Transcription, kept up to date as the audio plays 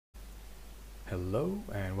Hello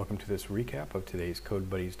and welcome to this recap of today's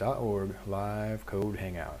CodeBuddies.org live code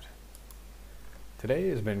hangout. Today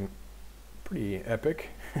has been pretty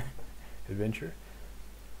epic adventure,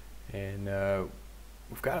 and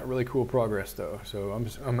we've got really cool progress though, so I'm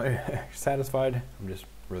satisfied. I'm just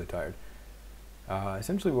really tired.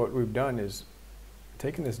 Essentially what we've done is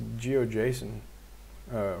taken this GeoJSON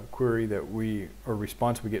query or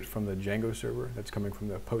response we get from the Django server that's coming from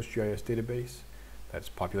the PostGIS database that's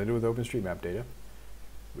populated with OpenStreetMap data.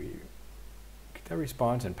 We get that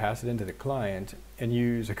response and pass it into the client and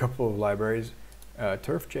use a couple of libraries,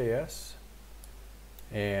 turf.js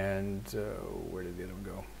and where did the other one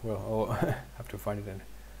go? Well, I'll have to find it in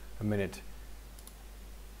a minute.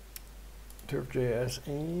 Turf.js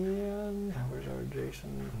and where's our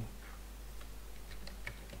JSON?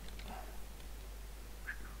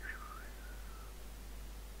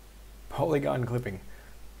 Polygon clipping.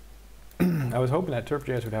 I was hoping that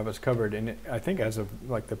turf.js would have us covered, and I think as of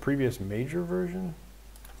like the previous major version,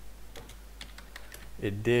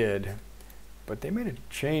 it did, but they made a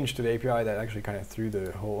change to the API that actually kind of threw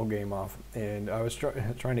the whole game off. And I was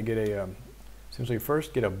trying to get essentially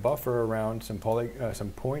first get a buffer around some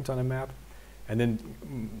points on a map, and then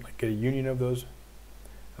like get a union of those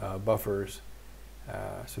buffers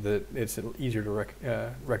so that it's easier to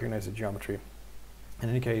recognize the geometry. In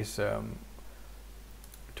any case,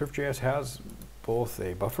 turf.js has both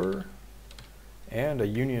a buffer and a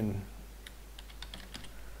union,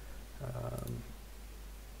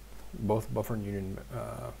 both buffer and union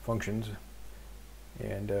functions,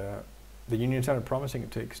 and the union sounded promising. It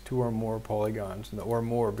takes 2 or more polygons, and the or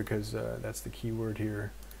more because that's the key word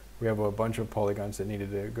here. We have a bunch of polygons that needed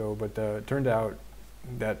to go, but it turned out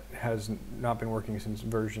that has not been working since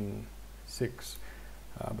version 6,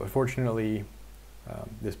 but fortunately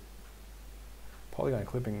this polygon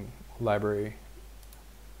clipping library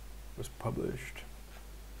was published.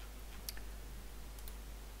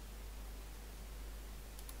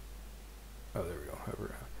 Oh, there we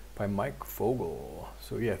go. By Mike Fogel.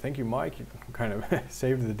 So yeah, thank you, Mike. You kind of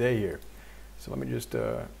saved the day here. So let me just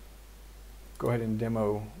go ahead and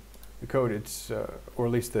demo the code. It's or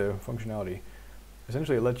at least the functionality.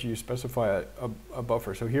 Essentially, it lets you specify a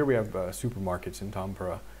buffer. So here we have supermarkets in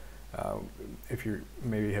Tampere. If you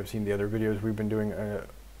maybe have seen the other videos, we've been doing a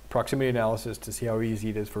proximity analysis to see how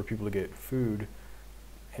easy it is for people to get food,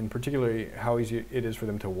 and particularly how easy it is for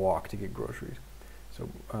them to walk to get groceries. So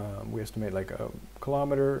we estimate like a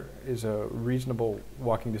kilometer is a reasonable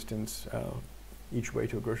walking distance each way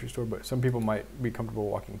to a grocery store, but some people might be comfortable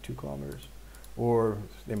walking 2 kilometers, or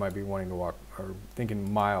they might be wanting to walk or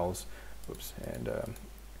thinking miles. Oops. And in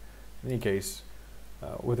any case,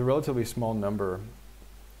 with a relatively small number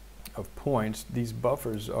of points, these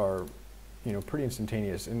buffers are, pretty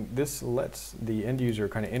instantaneous, and this lets the end user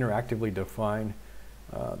kind of interactively define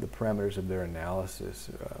the parameters of their analysis.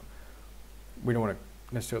 We don't want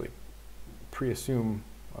to necessarily pre-assume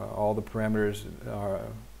all the parameters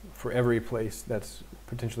for every place that's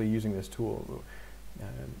potentially using this tool.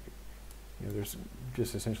 There's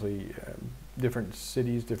just essentially different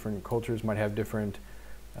cities, different cultures might have different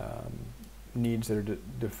needs that are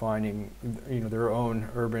defining, their own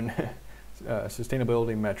urban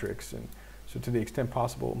sustainability metrics, and so to the extent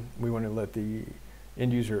possible, we want to let the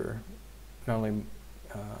end user not only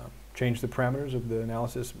change the parameters of the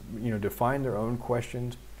analysis, define their own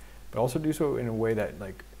questions, but also do so in a way that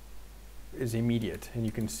is immediate, and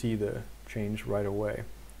you can see the change right away.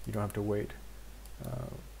 You don't have to wait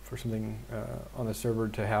for something on the server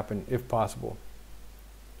to happen, if possible.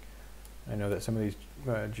 I know that some of these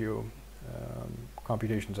geo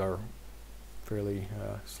computations are fairly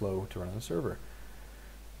slow to run on the server.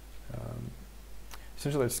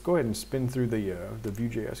 Essentially, let's go ahead and spin through the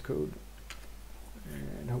Vue.js code,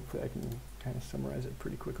 and hopefully I can kind of summarize it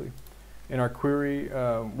pretty quickly. In our query,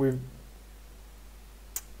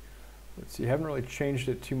 haven't really changed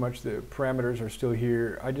it too much. The parameters are still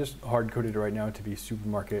here. I just hard-coded it right now to be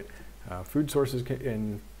supermarket. Food sources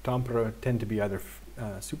in Tampere tend to be either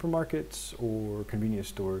supermarkets or convenience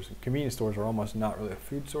stores. Convenience stores are almost not really a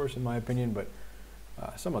food source in my opinion, but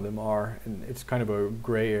some of them are, and it's kind of a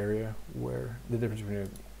gray area where the difference between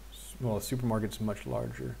a supermarket's much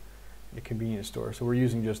larger than a convenience store. So we're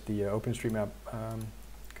using just the OpenStreetMap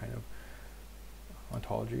kind of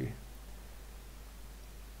ontology.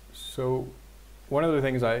 So one of the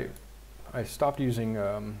things I stopped using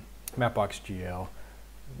Mapbox.gl.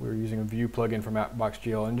 We're using a Vue plugin for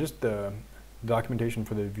Mapbox.gl, and just the documentation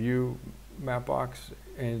for the Vue Mapbox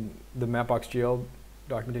and the Mapbox.gl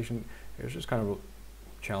documentation, it was just kind of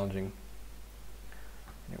challenging.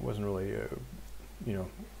 It wasn't really,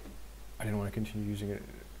 I didn't want to continue using it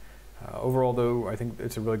Overall, though, I think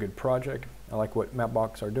it's a really good project. I like what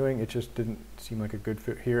Mapbox are doing. It just didn't seem like a good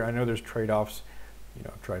fit here. I know there's trade-offs. You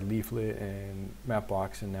know, I've tried Leaflet and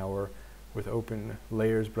Mapbox, and now we're with Open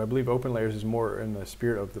Layers. But I believe Open Layers is more in the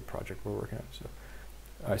spirit of the project we're working on. So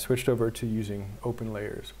I switched over to using Open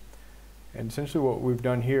Layers. And essentially what we've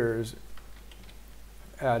done here is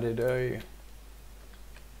added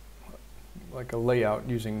like a layout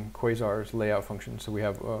using Quasar's layout function. So we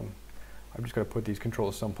have, I've just got to put these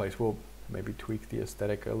controls someplace. We'll maybe tweak the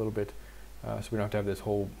aesthetic a little bit so we don't have to have this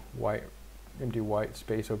whole empty white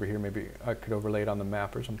space over here. Maybe I could overlay it on the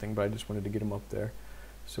map or something, but I just wanted to get them up there.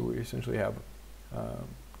 So we essentially have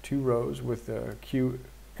 2 rows with a queue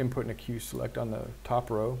input and a queue select on the top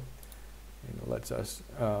row. And it lets us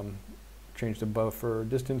change the buffer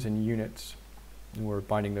distance in units, and we're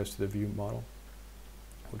binding those to the view model,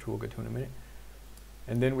 which we'll get to in a minute.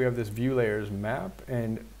 And then we have this view layers map,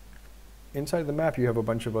 and inside the map you have a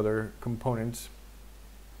bunch of other components,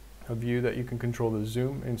 a view that you can control the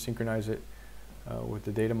zoom and synchronize it with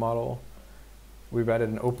the data model. We've added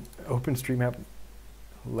an OpenStreetMap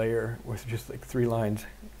layer with just like 3 lines,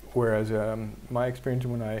 whereas my experience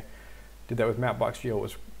when I did that with Mapbox.gl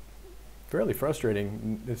was fairly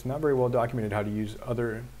frustrating. It's not very well documented how to use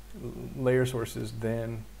other layer sources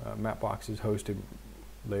than Mapbox's hosted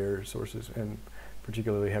layer sources, and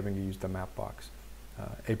particularly having to use the Mapbox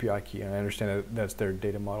API key. And I understand that that's their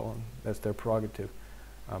data model and that's their prerogative,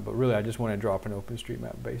 but really I just want to drop an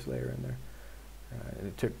OpenStreetMap base layer in there. And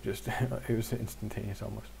it took just, it was instantaneous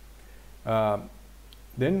almost.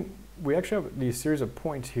 Then we actually have these series of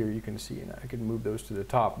points here you can see, and I can move those to the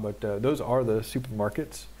top, but those are the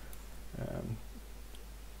supermarkets.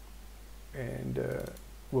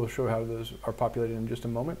 We'll show how those are populated in just a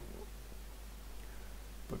moment.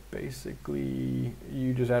 But basically,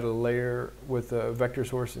 you just add a layer with a vector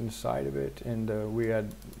source inside of it, and we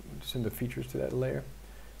send the features to that layer.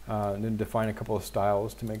 And then define a couple of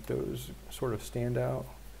styles to make those sort of stand out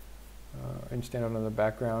and stand out on the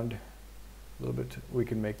background a little bit. We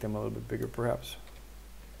can make them a little bit bigger, perhaps,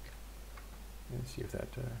 and see if that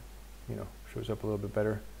shows up a little bit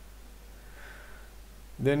better.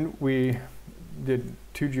 Then we did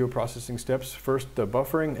 2 geoprocessing steps. First the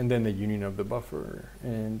buffering, and then the union of the buffer.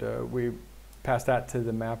 And we passed that to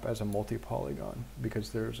the map as a multi-polygon,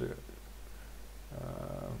 because there's a,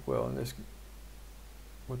 well, in this,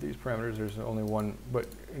 with these parameters, there's only one, but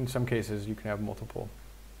in some cases you can have multiple.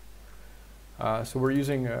 So we're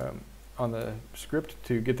using, on the script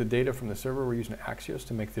to get the data from the server, we're using Axios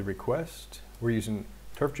to make the request. We're using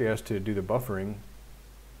turf.js to do the buffering.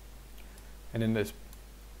 And in this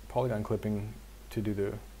polygon clipping to do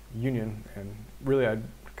the union. And really I'd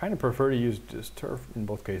kind of prefer to use just turf in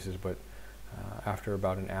both cases, but after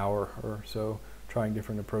about an hour or so trying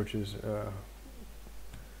different approaches,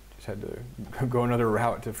 just had to go another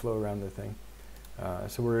route to flow around the thing.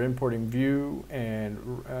 So we're importing Vue,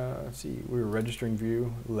 and let's see, we were registering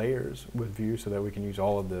Vue layers with Vue so that we can use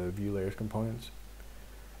all of the Vue layers components.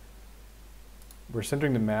 We're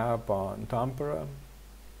centering the map on Tampere,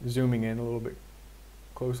 zooming in a little bit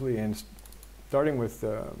closely, and starting with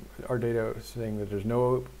our data saying that there's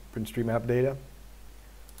no OpenStreetMap data.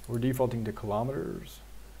 We're defaulting to kilometers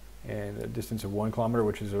and a distance of 1 kilometer,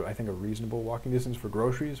 which is, I think, a reasonable walking distance for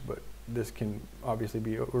groceries, but this can obviously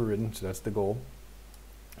be overridden, so that's the goal.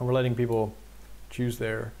 And we're letting people choose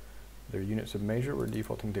their units of measure. We're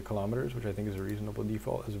defaulting to kilometers, which I think is a reasonable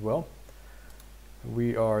default as well.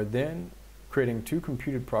 We are then creating 2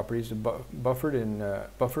 computed properties, buffers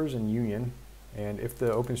and union. And if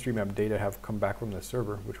the OpenStreetMap data have come back from the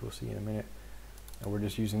server, which we'll see in a minute, and we're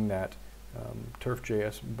just using that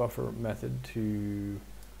turf.js buffer method to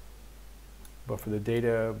buffer the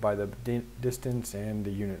data by the distance and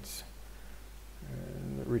the units.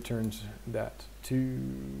 And it returns that to,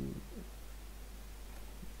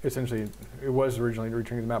 essentially, it was originally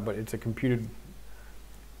returning the map, but it's a computed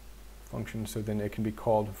function, so then it can be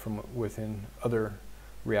called from within other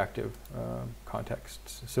reactive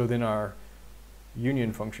contexts. So then our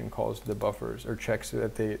union function calls the buffers, or checks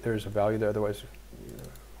that there's a value there. Otherwise,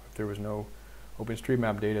 if there was no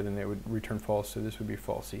OpenStreetMap data, then it would return false, so this would be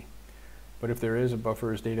falsy. But if there is a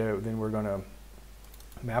buffers data, then we're going to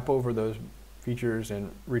map over those features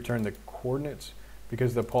and return the coordinates,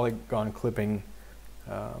 because the polygon clipping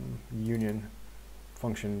union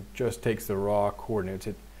function just takes the raw coordinates.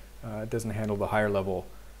 It doesn't handle the higher level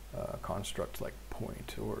constructs like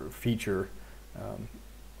point or feature,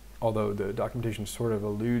 although the documentation sort of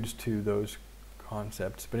alludes to those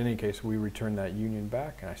concepts. But in any case, we return that union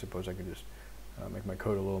back, and I suppose I could just make my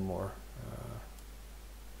code a little more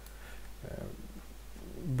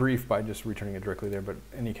brief by just returning it directly there, but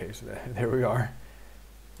in any case, there we are.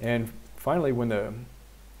 And finally, when the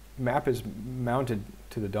map is mounted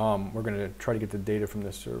to the DOM, we're going to try to get the data from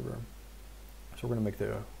this server. So we're going to make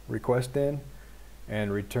the request in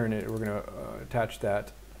and return it. We're going to attach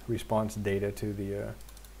that response data to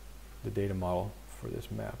the data model for this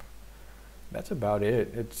map. That's about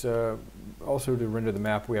it. It's also to render the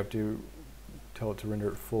map, we have to tell it to render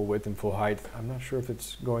it full width and full height. I'm not sure if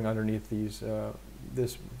it's going underneath these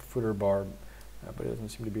this footer bar, but it doesn't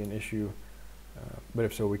seem to be an issue. But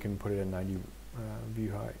if so, we can put it at 90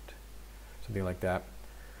 view height, something like that.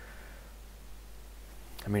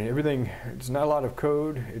 I mean, everything, it's not a lot of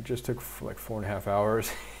code. It just took like 4.5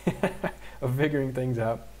 hours of figuring things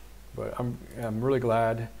out. But I'm really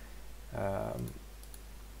glad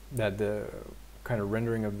that the kind of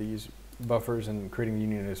rendering of these buffers and creating the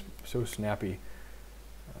union is so snappy.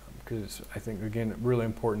 Because I think, again, really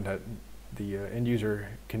important that the end user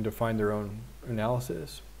can define their own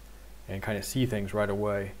analysis and kind of see things right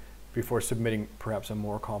away before submitting perhaps a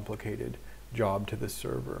more complicated job to the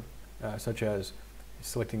server, such as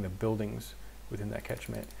selecting the buildings within that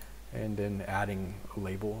catchment and then adding a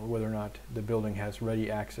label, or whether or not the building has ready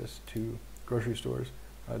access to grocery stores.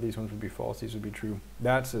 These ones would be false, these would be true.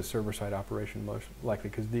 That's a server-side operation most likely,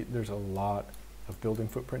 because there's a lot of building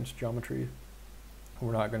footprints geometry.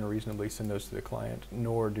 We're not going to reasonably send those to the client,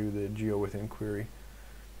 nor do the geo within query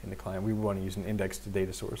in the client. We want to use an indexed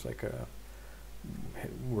data source, like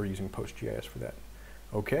we're using PostGIS for that.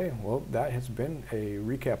 Okay, well, that has been a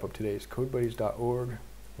recap of today's CodeBuddies.org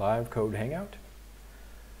live code hangout.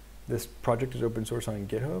 This project is open source on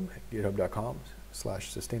GitHub,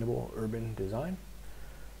 github.com/sustainableurbandesign.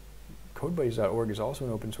 CodeBuddies.org is also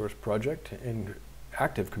an open source project and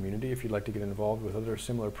active community. If you'd like to get involved with other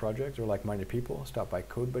similar projects or like-minded people, stop by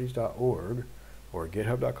CodeBuddies.org or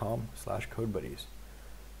github.com/CodeBuddies.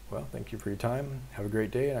 Well, thank you for your time. Have a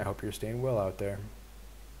great day, and I hope you're staying well out there.